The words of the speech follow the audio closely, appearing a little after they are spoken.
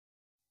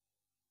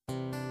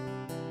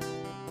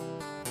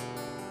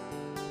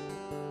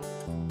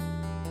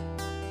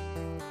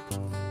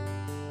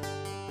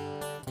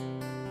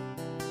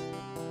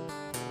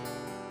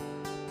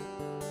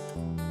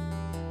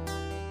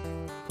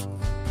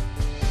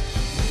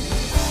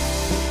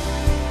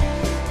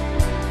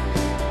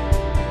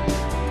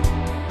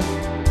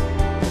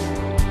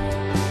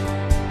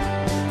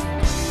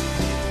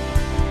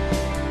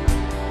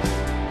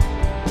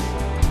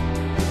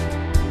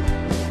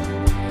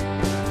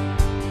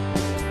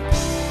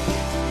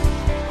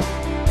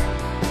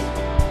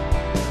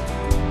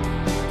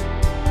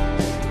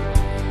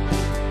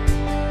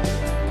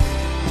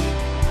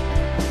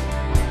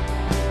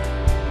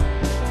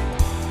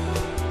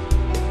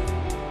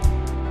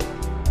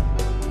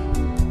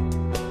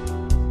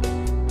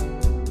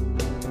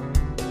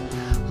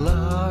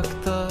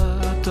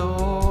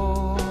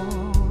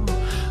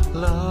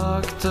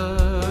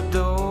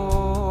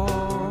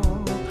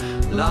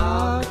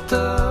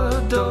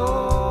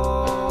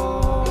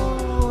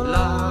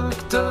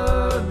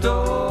the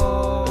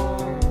door.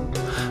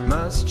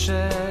 Must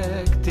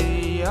check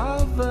the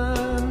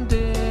oven.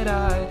 Did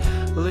I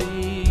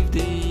leave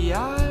the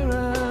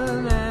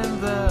iron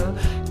and the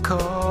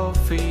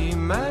coffee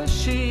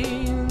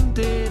machine?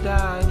 Did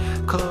I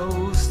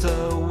close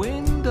the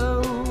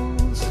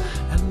windows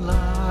and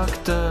lock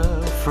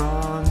the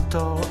front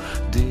door?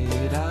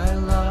 Did I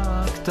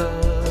lock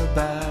the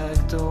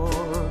back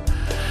door?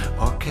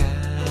 Or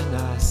can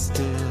I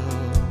still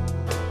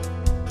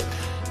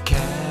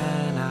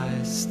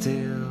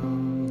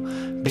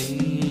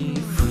be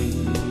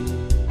free?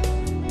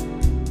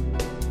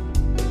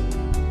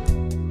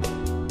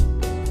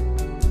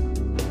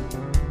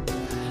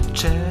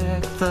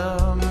 Check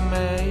the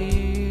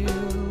mail,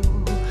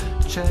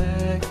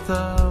 check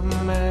the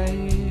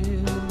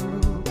mail,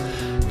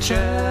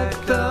 check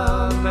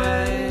the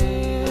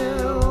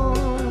mail,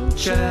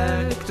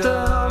 check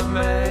the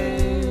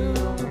mail.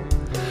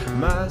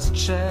 Must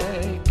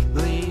check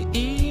the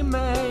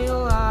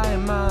email, I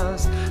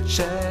must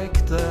check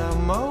the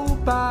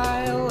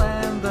mobile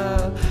and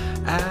the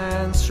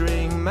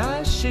answering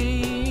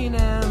machine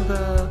and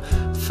the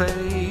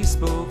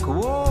Facebook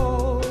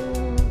wall,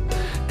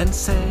 and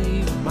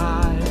save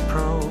my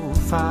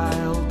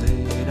profile.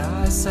 Did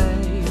I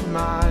save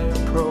my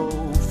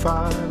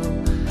profile?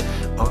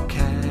 Or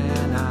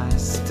can I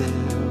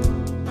still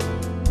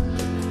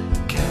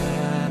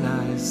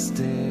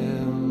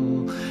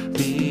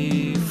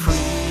be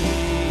free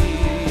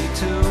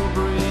to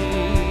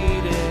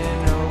breathe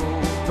in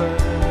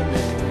open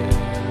air,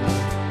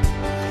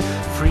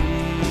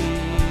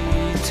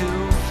 free to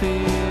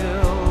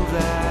feel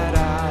that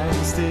I'm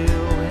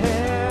still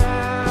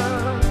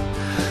here,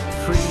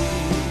 free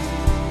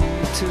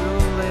to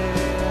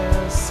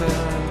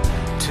listen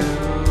to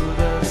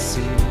the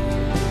sea,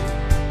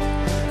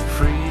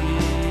 free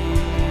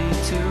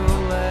to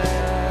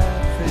let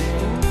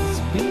things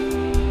be.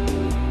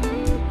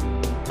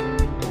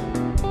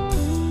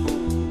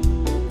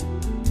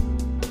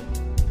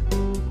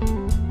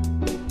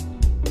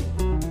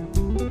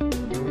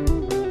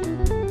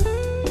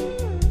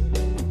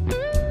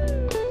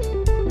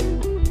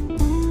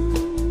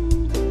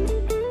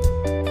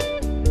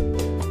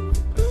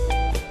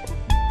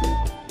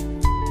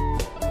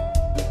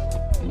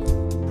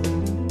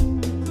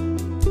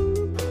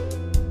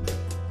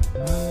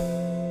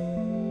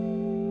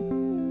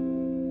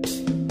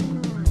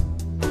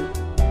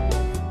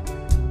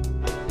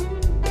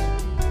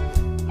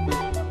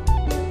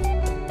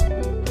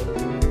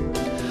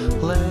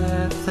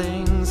 Let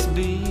things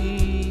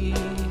be,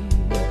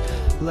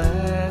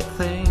 let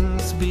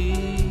things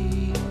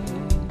be,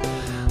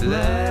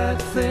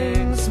 let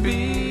things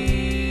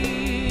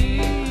be,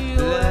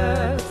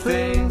 let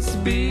things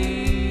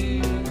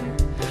be.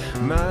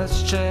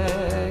 Must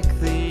check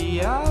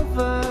the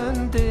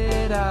oven.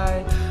 Did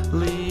I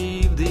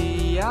leave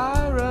the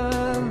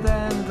iron?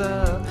 Then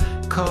the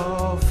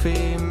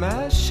coffee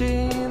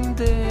machine.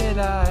 Did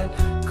I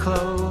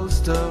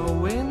close the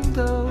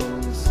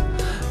windows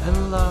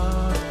and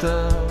lock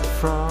the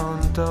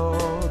front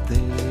door?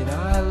 Did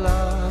I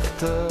lock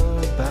the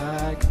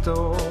back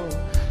door?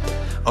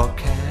 Or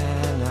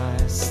can I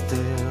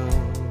still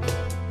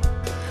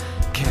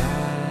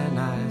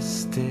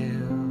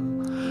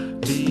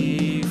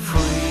be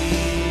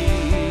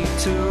free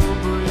to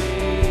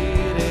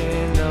breathe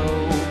in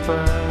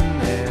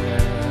open air,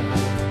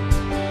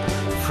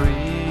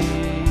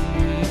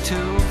 free to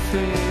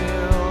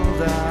feel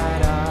that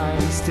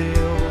I'm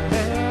still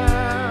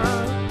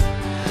here,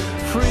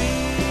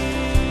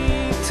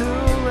 free to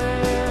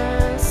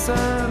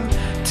listen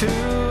to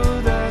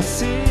the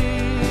sea,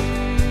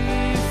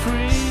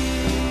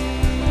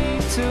 free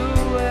to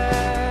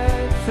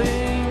let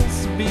things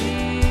be.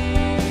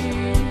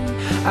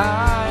 I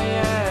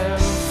am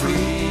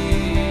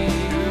free,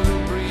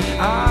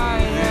 I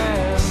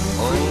am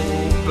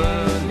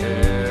open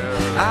air,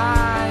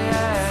 I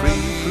am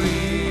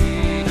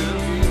free,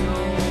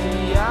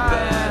 I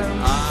am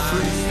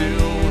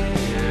still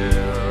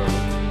here,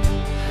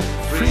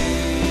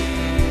 free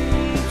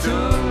to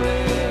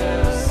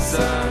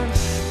listen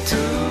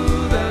to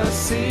the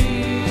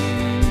sea,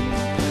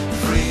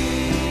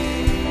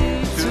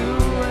 free to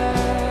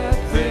let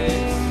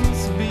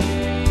things be.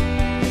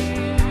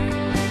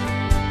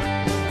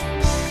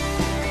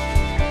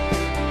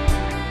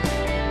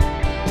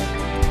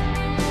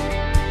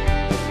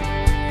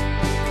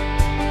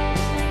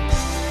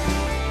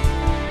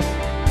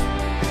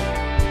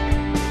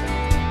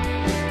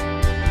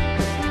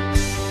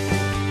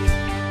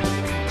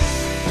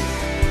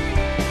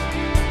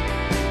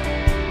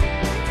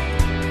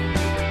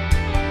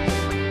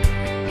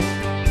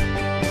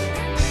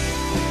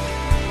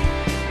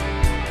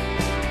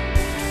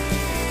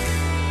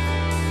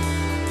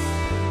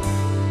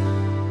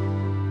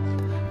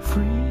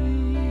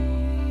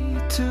 Free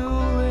to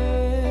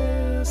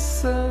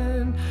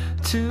listen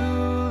to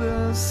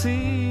the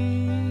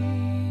sea,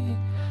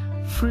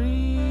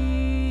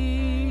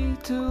 free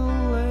to